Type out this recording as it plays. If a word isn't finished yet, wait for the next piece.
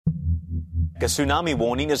A tsunami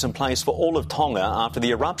warning is in place for all of Tonga after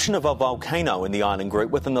the eruption of a volcano in the island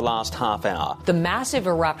group within the last half hour. The massive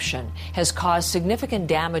eruption has caused significant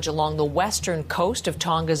damage along the western coast of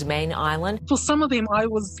Tonga's main island. For some of them, I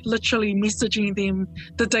was literally messaging them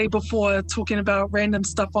the day before, talking about random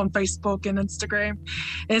stuff on Facebook and Instagram.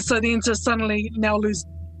 And so then to suddenly now lose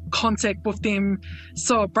contact with them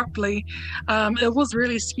so abruptly, it was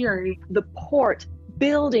really scary. The port,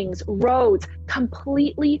 buildings, roads,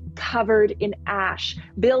 completely covered in ash.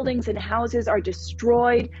 Buildings and houses are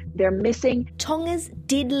destroyed. They're missing. Tonga's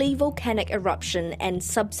deadly volcanic eruption and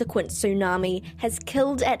subsequent tsunami has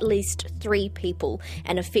killed at least 3 people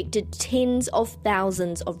and affected tens of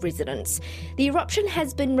thousands of residents. The eruption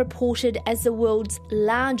has been reported as the world's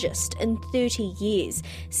largest in 30 years,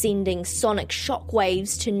 sending sonic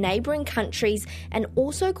shockwaves to neighbouring countries and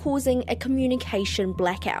also causing a communication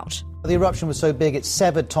blackout. The eruption was so big it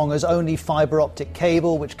severed Tonga's only fibre optic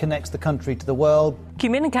cable which connects the country to the world.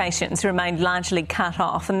 Communications remained largely cut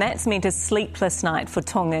off, and that's meant a sleepless night for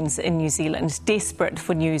Tongans in New Zealand, desperate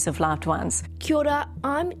for news of loved ones. Kia ora,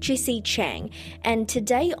 I'm Jessie Chang, and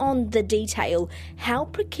today on The Detail, how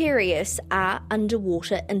precarious are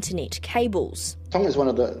underwater internet cables? Tonga is one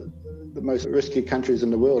of the most risky countries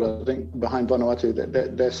in the world, I think, behind Vanuatu,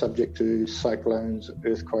 that they're subject to cyclones,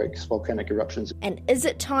 earthquakes, volcanic eruptions. And is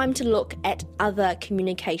it time to look at other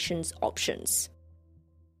communications options?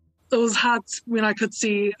 It was hard when I could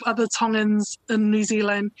see other Tongans in New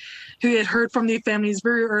Zealand who had heard from their families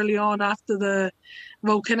very early on after the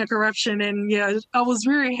volcanic eruption. And yeah, I was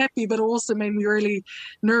very happy, but it also made me really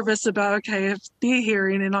nervous about, okay, if they're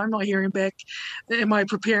hearing and I'm not hearing back, am I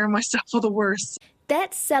preparing myself for the worst?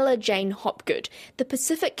 That's Sella Jane Hopgood, the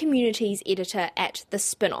Pacific Communities editor at The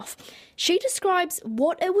Spinoff. She describes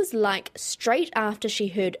what it was like straight after she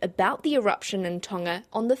heard about the eruption in Tonga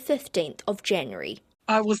on the 15th of January.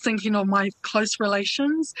 I was thinking of my close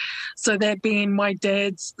relations, so that being my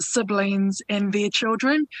dad's siblings and their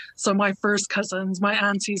children, so my first cousins, my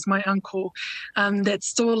aunties, my uncle, that's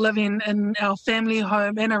still living in our family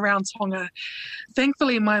home and around Tonga.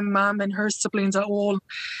 Thankfully, my mum and her siblings are all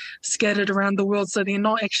scattered around the world, so they're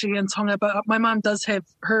not actually in Tonga, but my mum does have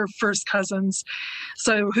her first cousins,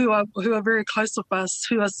 so who are very close with us,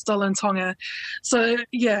 who are still in Tonga. So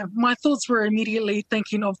yeah, my thoughts were immediately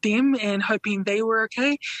thinking of them and hoping they were okay.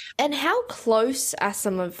 And how close are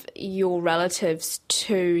some of your relatives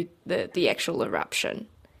to the actual eruption?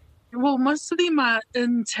 Well, most of them are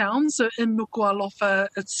in town, so in Nuku'alofa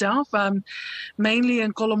itself, mainly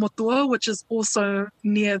in Kolomotua, which is also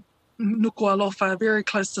near Nuku'alofa, very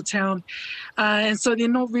close to town. And so they're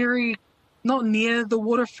not near the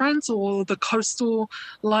waterfront or the coastal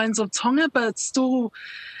lines of Tonga, but still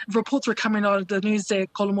reports were coming out of the news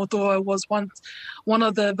that Kolomotua was one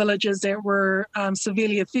of the villages that were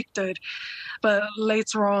severely affected. But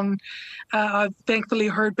later on, I've thankfully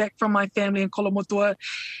heard back from my family in Kolomotua,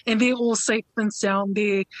 and they're all safe and sound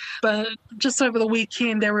there. But just over the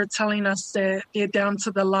weekend, they were telling us that they're down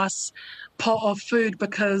to the last pot of food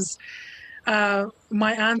because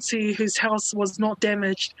my auntie, whose house was not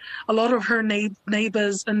damaged, a lot of her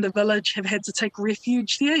neighbours in the village have had to take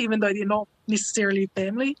refuge there, even though they're not necessarily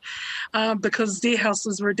family, because their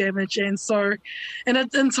houses were damaged. And so, and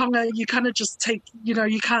in Tonga, you kind of just take,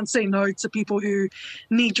 you can't say no to people who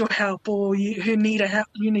need your help or who need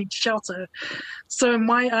you need shelter. So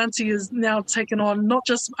my auntie is now taken on not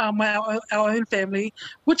just our own family,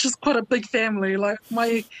 which is quite a big family. Like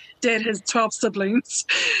my dad has 12 siblings,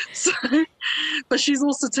 so, but she's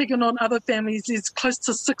also taken on other families. There's close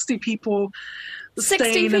to 60 people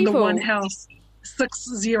staying in the one house.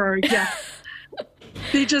 60, yeah.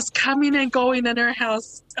 They're just coming and going in her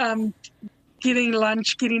house, getting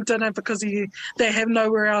lunch, getting dinner because they have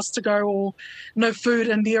nowhere else to go or no food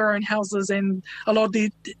in their own houses, and a lot of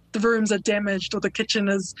the rooms are damaged or the kitchen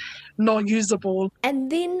is not usable.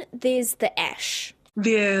 And then there's the ash.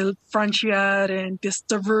 Their front yard and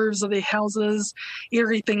the roofs of their houses,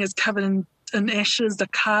 everything is covered in ashes. The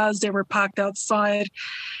cars that were parked outside.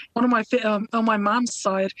 On my mum's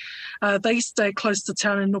side, they stay close to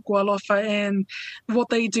town in Nuku'alofa, and what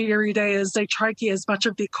they do every day is they try to get as much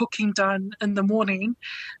of their cooking done in the morning.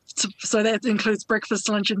 So that includes breakfast,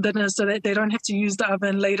 lunch and dinner, so that they don't have to use the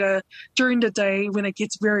oven later during the day when it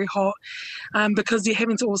gets very hot, because they're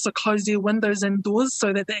having to also close their windows and doors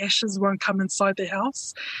so that the ashes won't come inside the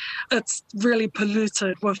house. It's really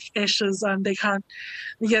polluted with ashes, and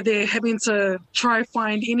they're having to try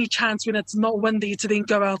find any chance when it's not windy to then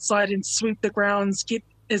go outside and sweep the grounds, get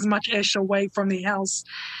as much ash away from the house.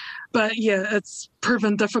 But yeah, it's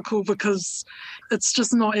proven difficult because it's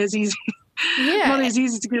just not as easy. Yeah. Not as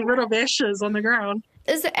easy to get rid of ashes on the ground.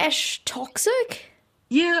 Is the ash toxic?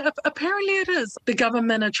 Yeah, apparently it is. The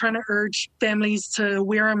government are trying to urge families to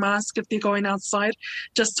wear a mask if they're going outside,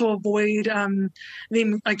 just to avoid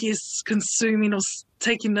them, I guess, consuming or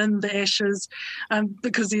taking in the ashes,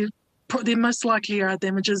 because there most likely are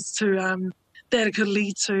damages to that it could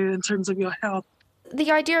lead to in terms of your health.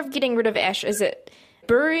 The idea of getting rid of ash, is it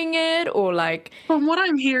burying it or like... From what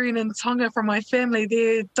I'm hearing in Tonga from my family,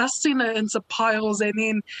 they're dusting it into piles, and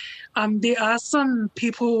then there are some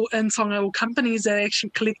people in Tonga or companies that are actually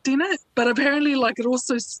collecting it, but apparently like it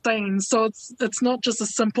also stains, so it's not just a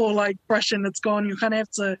simple like brush and it's gone. You kind of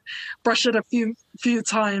have to brush it a few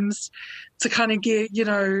times to kind of get, you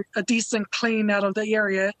know, a decent clean out of the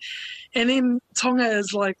area. And then Tonga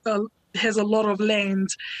is like has a lot of land,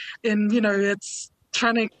 and you know it's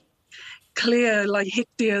trying to clear like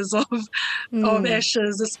hectares of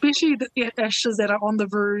ashes, especially the ashes that are on the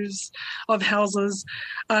roofs of houses.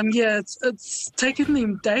 It's taken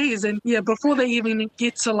them days, and before they even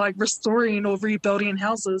get to like restoring or rebuilding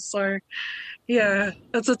houses. So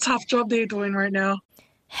it's a tough job they're doing right now.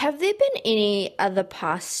 Have there been any other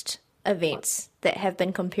past events that have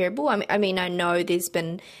been comparable? I mean, I know there's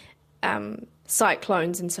been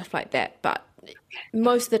cyclones and stuff like that, but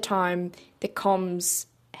most of the time the comms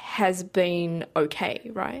has been okay,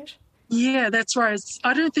 right? Yeah, that's right.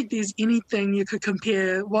 I don't think there's anything you could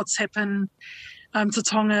compare what's happened to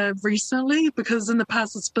Tonga recently, because in the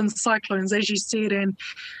past it's been cyclones, as you said, and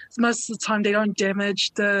most of the time they don't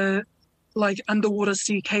damage the like underwater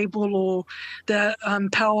sea cable or the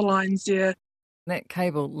power lines there. That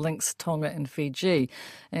cable links Tonga and Fiji,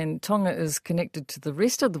 and Tonga is connected to the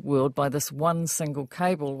rest of the world by this one single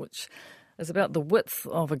cable, which is about the width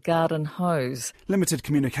of a garden hose. Limited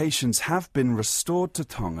communications have been restored to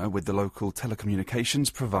Tonga, with the local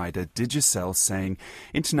telecommunications provider Digicel saying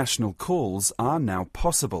international calls are now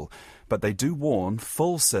possible. But they do warn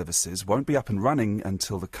full services won't be up and running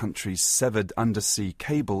until the country's severed undersea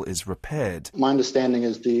cable is repaired. My understanding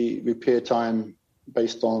is the repair time,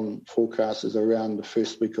 based on forecasts, is around the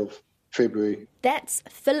first week of February. That's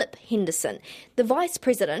Philip Henderson, the Vice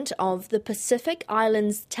President of the Pacific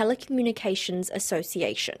Islands Telecommunications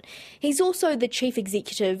Association. He's also the Chief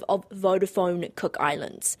Executive of Vodafone Cook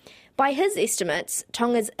Islands. By his estimates,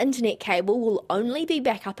 Tonga's internet cable will only be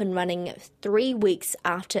back up and running 3 weeks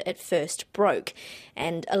after it first broke,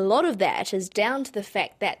 and a lot of that is down to the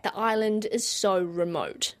fact that the island is so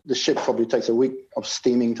remote. The ship probably takes a week of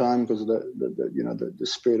steaming time because of the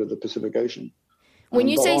spread of the Pacific Ocean. When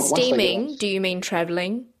you say steaming, do you mean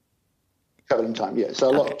travelling? Travelling time, yeah.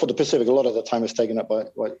 So for the Pacific, a lot of the time is taken up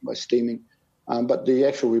by steaming. But the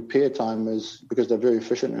actual repair time is, because they're very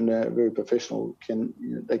efficient and they're very professional,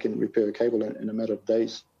 they can repair a cable in a matter of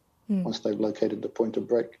days once they've located the point of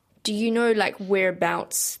break. Do you know like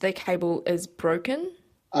whereabouts the cable is broken?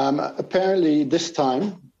 Apparently this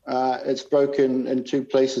time it's broken in two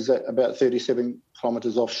places at about 37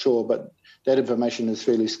 kilometres offshore, but that information is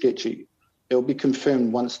fairly sketchy. It will be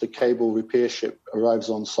confirmed once the cable repair ship arrives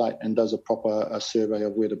on site and does a proper survey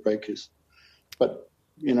of where the break is. But,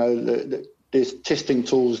 there's testing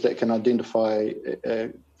tools that can identify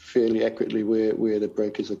fairly accurately where the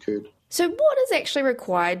break has occurred. So what is actually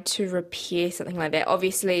required to repair something like that?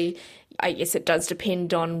 Obviously, I guess it does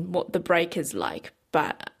depend on what the break is like,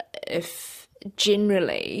 but if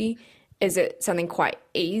generally, is it something quite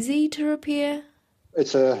easy to repair?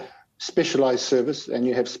 It's a specialised service, and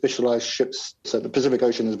you have specialised ships. So the Pacific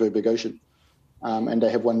Ocean is a very big ocean, and they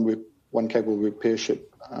have one cable repair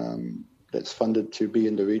ship that's funded to be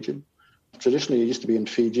in the region. Traditionally, it used to be in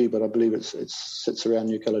Fiji, but I believe it sits around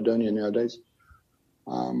New Caledonia nowadays.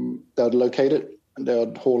 They would locate it, and they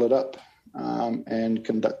would haul it up and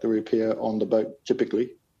conduct the repair on the boat.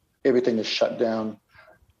 Typically, everything is shut down,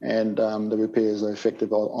 and the repairs are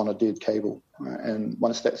effective on a dead cable. And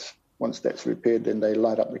once that's repaired, then they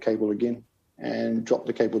light up the cable again and drop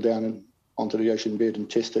the cable down onto the ocean bed and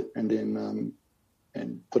test it, and then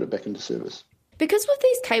and put it back into service. Because with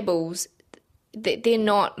these cables, they're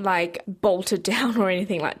not like bolted down or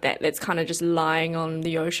anything like that. That's kind of just lying on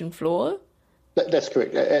the ocean floor. That's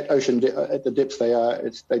correct. At the depths they are.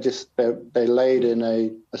 They're laid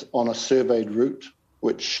on a surveyed route,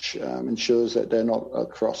 which ensures that they're not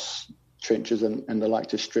across trenches and the like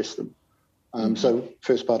to stress them. So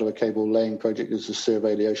first part of a cable laying project is to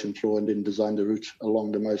survey the ocean floor and then design the route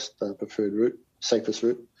along the most preferred route, safest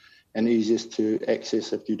route, and easiest to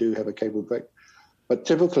access if you do have a cable break. But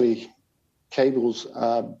typically, cables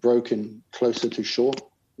are broken closer to shore.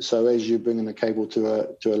 So as you bring in a cable to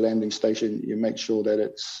a landing station, you make sure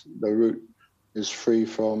that the route is free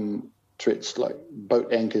from threats like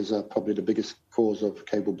boat anchors are probably the biggest cause of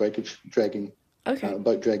cable breakage, dragging Okay.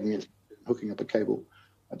 Boat dragging it, hooking up a cable.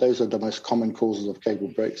 Those are the most common causes of cable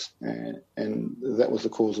breaks, and that was the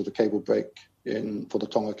cause of the cable break for the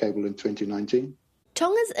Tonga cable in 2019.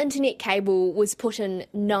 Tonga's internet cable was put in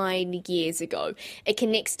 9 years ago. It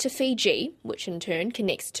connects to Fiji, which in turn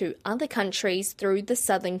connects to other countries through the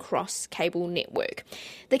Southern Cross cable network.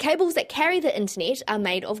 The cables that carry the internet are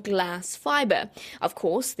made of glass fibre. Of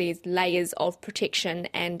course, there's layers of protection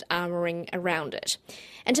and armouring around it.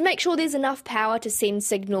 And to make sure there's enough power to send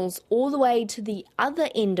signals all the way to the other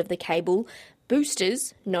end of the cable,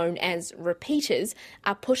 boosters, known as repeaters,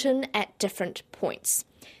 are put in at different points.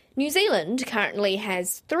 New Zealand currently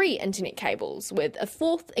has 3 internet cables, with a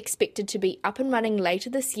 4th expected to be up and running later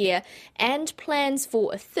this year and plans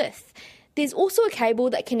for a 5th. There's also a cable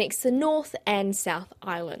that connects the North and South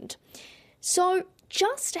Island. So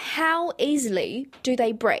just how easily do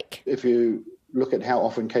they break? If you look at how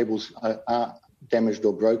often cables are damaged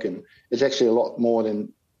or broken, it's actually a lot more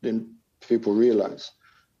than people realise.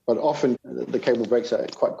 But often the cable breaks are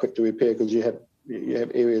quite quick to repair because you have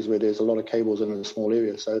areas where there's a lot of cables in a small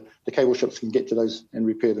area. So the cable shops can get to those and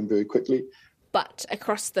repair them very quickly. But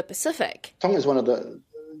across the Pacific, Tonga is one of the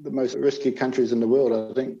most risky countries in the world,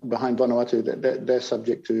 I think, behind Vanuatu. They're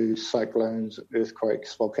subject to cyclones,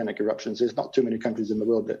 earthquakes, volcanic eruptions. There's not too many countries in the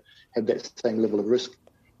world that have that same level of risk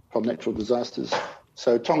from natural disasters.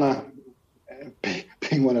 So Tonga,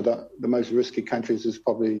 being one of the most risky countries, is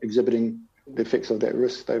probably exhibiting the effects of that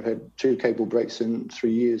risk. They've had 2 cable breaks in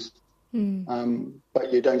 3 years.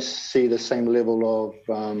 But you don't see the same level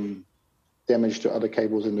of damage to other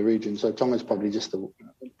cables in the region. So Tonga's probably just the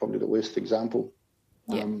worst example.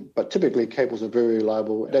 Yeah. But typically cables are very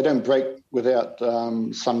reliable. They don't break without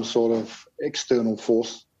some sort of external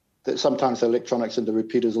force. That sometimes the electronics and the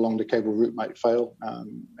repeaters along the cable route might fail,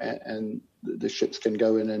 and the ships can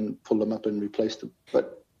go in and pull them up and replace them.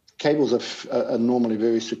 But cables are normally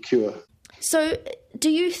very secure. So do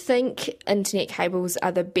you think internet cables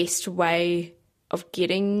are the best way of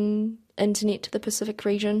getting internet to the Pacific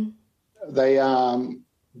region? They are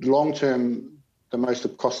long-term the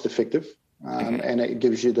most cost-effective, and it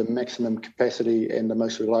gives you the maximum capacity and the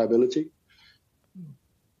most reliability.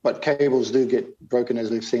 But cables do get broken, as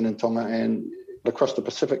we've seen in Tonga, and across the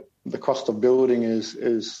Pacific, the cost of building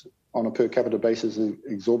is on a per capita basis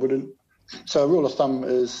exorbitant. So a rule of thumb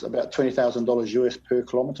is about $20,000 US per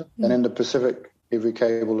kilometre. And in the Pacific, every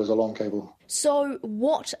cable is a long cable. So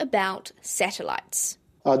what about satellites?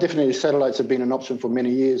 Definitely satellites have been an option for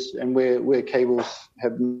many years, and where cables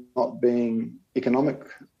have not been economic,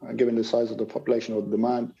 given the size of the population or the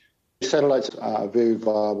demand, satellites are a very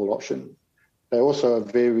viable option. They're also a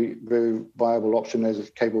very, very viable option as a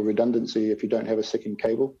cable redundancy if you don't have a second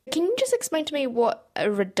cable. Can you just explain to me what a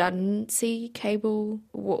redundancy cable,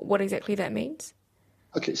 what exactly that means?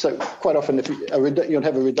 Okay, so quite often you'd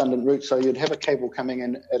have a redundant route, so you'd have a cable coming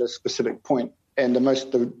in at a specific point, and the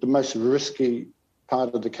most risky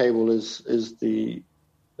part of the cable is the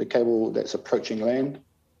cable that's approaching land.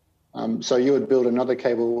 So you would build another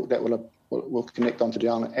cable that will connect onto the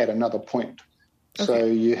island at another point. Okay. So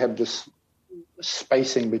you have this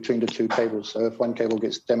spacing between the 2 cables. So if one cable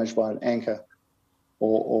gets damaged by an anchor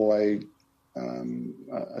or a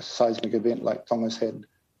seismic event like Tonga's had,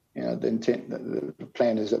 the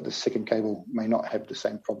plan is that the second cable may not have the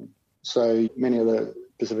same problem. So many of the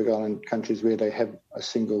Pacific Island countries where they have a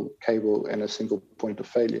single cable and a single point of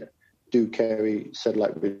failure do carry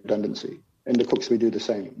satellite redundancy. In the Cooks, we do the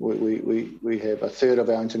same. We have a third of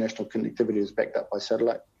our international connectivity is backed up by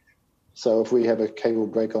satellite. So if we have a cable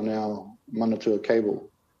break on our Manatua cable,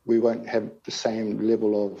 we won't have the same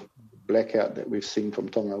level of blackout that we've seen from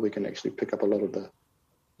Tonga. We can actually pick up a lot of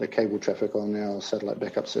the cable traffic on our satellite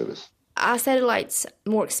backup service. Are satellites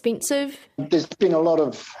more expensive? There's been a lot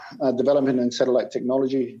of development in satellite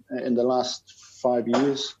technology in the last 5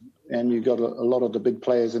 years, and you've got a lot of the big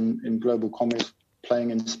players in global commerce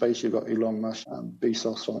playing in space. You've got Elon Musk,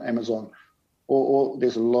 Bezos on Amazon, or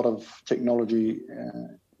there's a lot of technology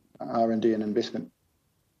R&D and investment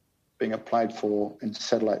being applied in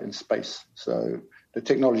satellite and space. So the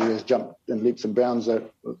technology has jumped in leaps and bounds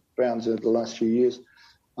over the last few years.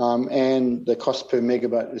 And the cost per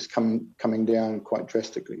megabyte is coming down quite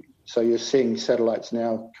drastically. So you're seeing satellites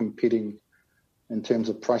now competing in terms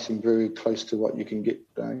of pricing very close to what you can get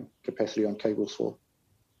capacity on cables for.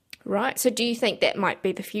 Right. So do you think that might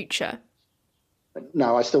be the future?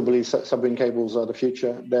 No, I still believe submarine cables are the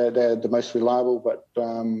future. They're the most reliable, but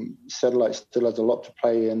satellite still has a lot to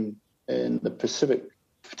play in the Pacific,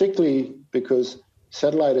 particularly because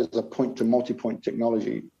satellite is a point-to-multipoint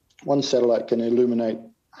technology. One satellite can illuminate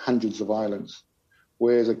hundreds of islands,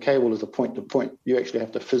 whereas a cable is a point-to-point. You actually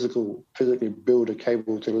have to physically build a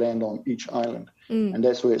cable to land on each island. And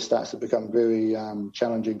that's where it starts to become very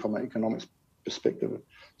challenging from an economics perspective.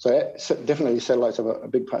 So definitely satellites have a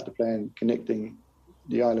big part to play in connecting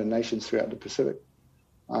the island nations throughout the Pacific.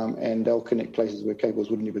 And they'll connect places where cables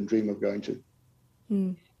wouldn't even dream of going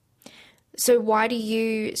to. So why do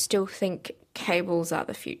you still think cables are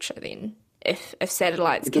the future then? If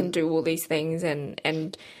satellites can do all these things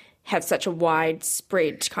and have such a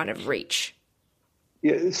widespread kind of reach?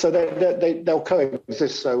 Yeah, so they'll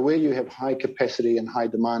coexist. So where you have high capacity and high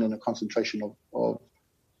demand and a concentration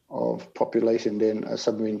of population, then a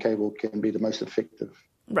submarine cable can be the most effective.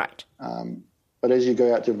 Right. But as you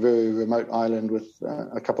go out to a very remote island with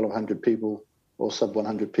a couple of hundred people or sub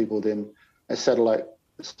 100 people, then a satellite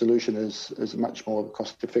solution is much more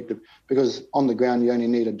cost effective, because on the ground you only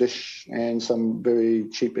need a dish and some very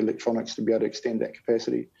cheap electronics to be able to extend that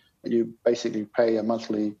capacity. You basically pay a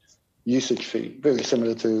monthly usage fee, very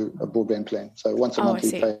similar to a broadband plan. So once a month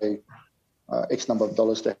you pay X number of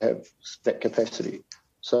dollars to have that capacity.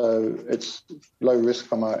 So it's low risk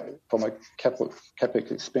from a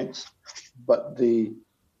capex expense, but the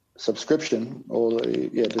subscription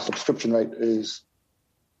the subscription rate is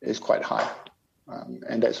quite high,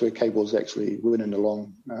 and that's where cables actually win in the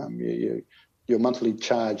long. Your monthly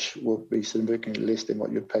charge will be significantly less than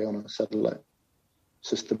what you'd pay on a satellite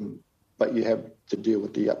system, but you have to deal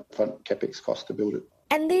with the upfront capex cost to build it.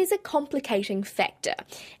 And there's a complicating factor.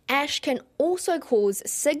 Ash can also cause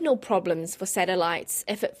signal problems for satellites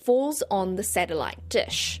if it falls on the satellite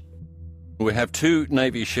dish. We have 2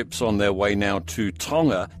 Navy ships on their way now to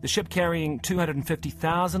Tonga. The ship carrying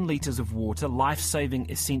 250,000 litres of water, life-saving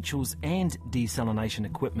essentials and desalination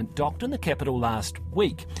equipment docked in the capital last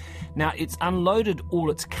week. Now, it's unloaded all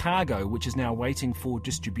its cargo, which is now waiting for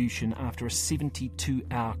distribution after a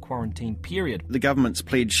 72-hour quarantine period. The government's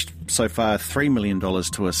pledged so far $3 million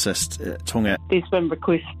to assist Tonga. There's been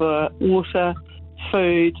requests for water,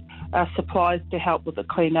 food, supplies to help with the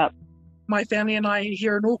clean-up. My family and I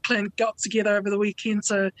here in Auckland got together over the weekend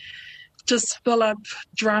to just fill up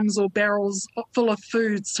drums or barrels full of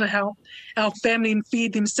foods to help our family and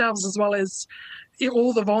feed themselves, as well as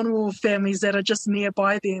all the vulnerable families that are just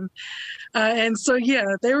nearby them. And so,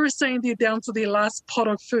 they were saying they're down to their last pot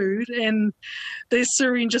of food, and they're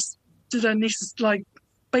serving just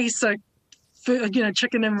basic food,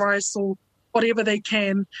 chicken and rice or whatever they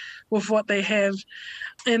can with what they have.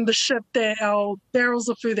 And the ship that our barrels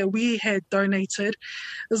of food that we had donated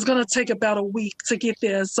is going to take about a week to get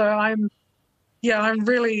there. So I'm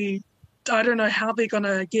really, I don't know how they're going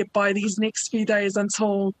to get by these next few days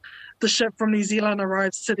until the ship from New Zealand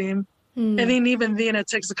arrives to them. And then even then it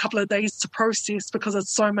takes a couple of days to process because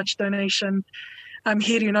it's so much donation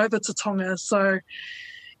heading over to Tonga. So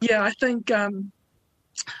I think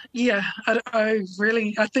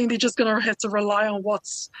I think they're just going to have to rely on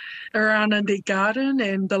what's around in their garden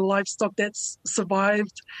and the livestock that's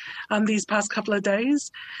survived these past couple of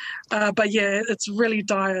days. It's really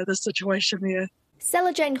dire, the situation there.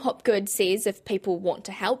 Sarah Jane Hopgood says if people want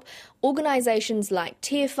to help, organisations like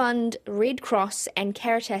Tear Fund, Red Cross and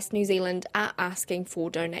Caritas New Zealand are asking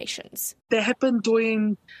for donations. They have been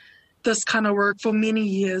doing this kind of work for many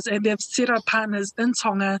years, and they've set up partners in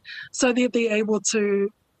Tonga so that they're able to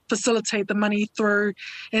facilitate the money through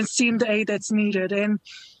and send the aid that's needed. And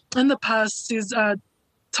in the past,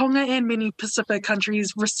 Tonga and many Pacific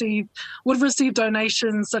countries would receive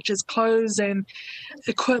donations such as clothes and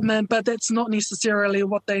equipment, but that's not necessarily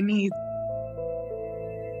what they need.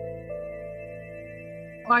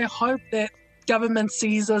 I hope that government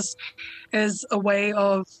sees this as a way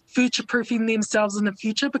of future-proofing themselves in the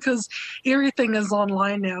future, because everything is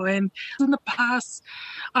online now. And in the past,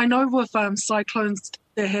 I know with cyclones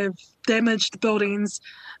that have damaged buildings,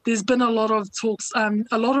 there's been a lot of talks,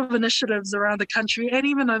 a lot of initiatives around the country and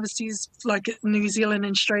even overseas, like New Zealand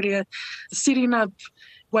and Australia, setting up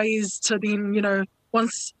ways to then,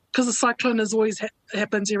 once, because a cyclone is always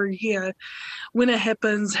happens every year. When it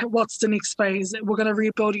happens, what's the next phase? We're going to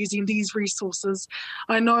rebuild using these resources.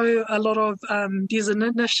 I know a lot of, there's an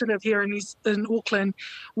initiative here in Auckland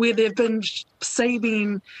where they've been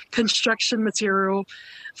saving construction material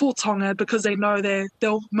for Tonga because they know that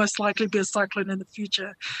there'll most likely be a cyclone in the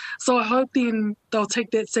future. So I hope then they'll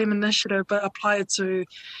take that same initiative but apply it to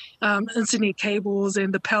internet cables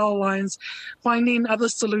and the power lines, finding other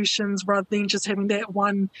solutions rather than just having that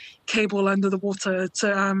one cable under the water to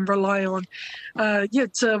rely on,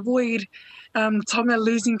 to avoid Tonga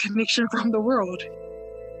losing connection from the world.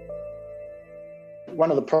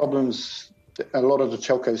 One of the problems that a lot of the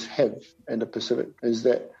telcos have in the Pacific is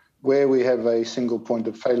that where we have a single point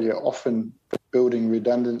of failure, often building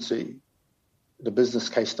redundancy, the business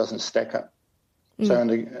case doesn't stack up. So,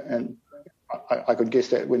 I could guess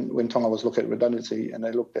that when Tonga was looking at redundancy and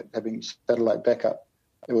they looked at having satellite backup,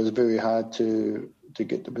 it was very hard to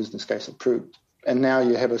get the business case approved. And now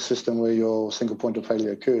you have a system where your single point of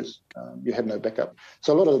failure occurs. You have no backup.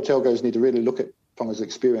 So a lot of the telcos need to really look at Tonga's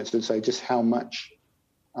experience and say just how much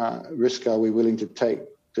risk are we willing to take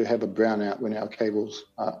to have a brownout when our cables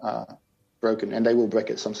are broken, and they will break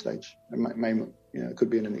at some stage. It could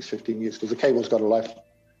be in the next 15 years because the cable's got a life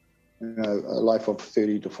of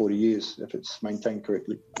 30 to 40 years if it's maintained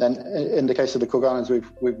correctly. And in the case of the Cook Islands,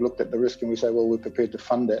 we've looked at the risk and we say, well, we're prepared to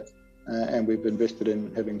fund that, and we've invested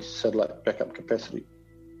in having satellite backup capacity.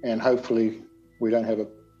 And hopefully we don't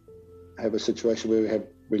have a situation where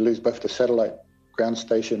we lose both the satellite ground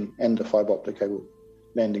station and the fibre optic cable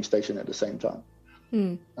landing station at the same time.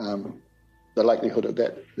 The likelihood of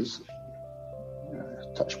that is,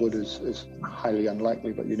 touch wood, is highly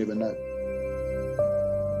unlikely, but you never know.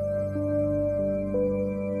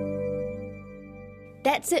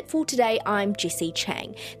 That's it for today. I'm Jessie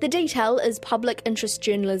Chang. The Detail is public interest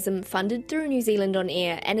journalism funded through New Zealand On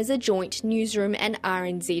Air and is a joint Newsroom and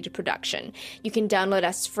RNZ production. You can download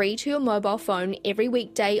us free to your mobile phone every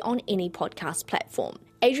weekday on any podcast platform.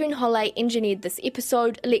 Adrian Holley engineered this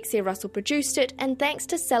episode, Alexia Russell produced it, and thanks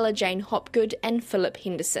to Sella Jane Hopgood and Philip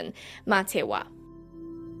Henderson. Mā te wā.